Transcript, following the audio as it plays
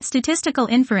Statistical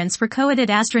Inference for Coadded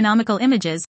Astronomical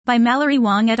Images, by Mallory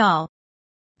Wong et al.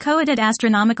 Coadded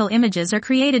astronomical images are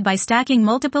created by stacking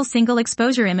multiple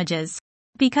single-exposure images.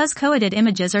 Because coadded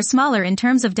images are smaller in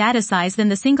terms of data size than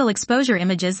the single-exposure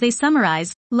images they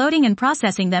summarize, loading and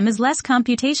processing them is less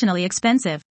computationally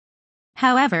expensive.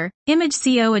 However, image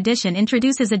CO addition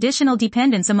introduces additional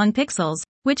dependence among pixels,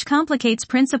 which complicates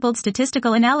principled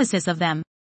statistical analysis of them.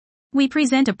 We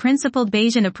present a principled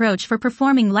Bayesian approach for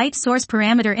performing light source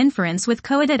parameter inference with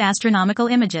coadded astronomical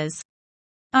images.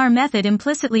 Our method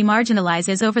implicitly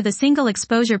marginalizes over the single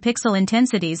exposure pixel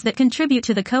intensities that contribute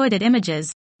to the coadded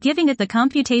images, giving it the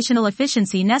computational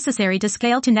efficiency necessary to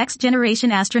scale to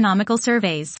next-generation astronomical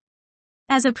surveys.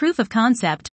 As a proof of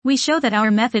concept, we show that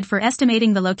our method for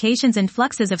estimating the locations and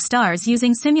fluxes of stars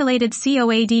using simulated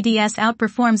COADDS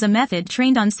outperforms a method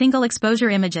trained on single-exposure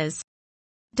images.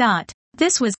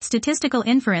 This was Statistical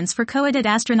Inference for Coadded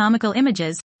Astronomical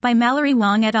Images, by Mallory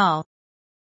Wong et al.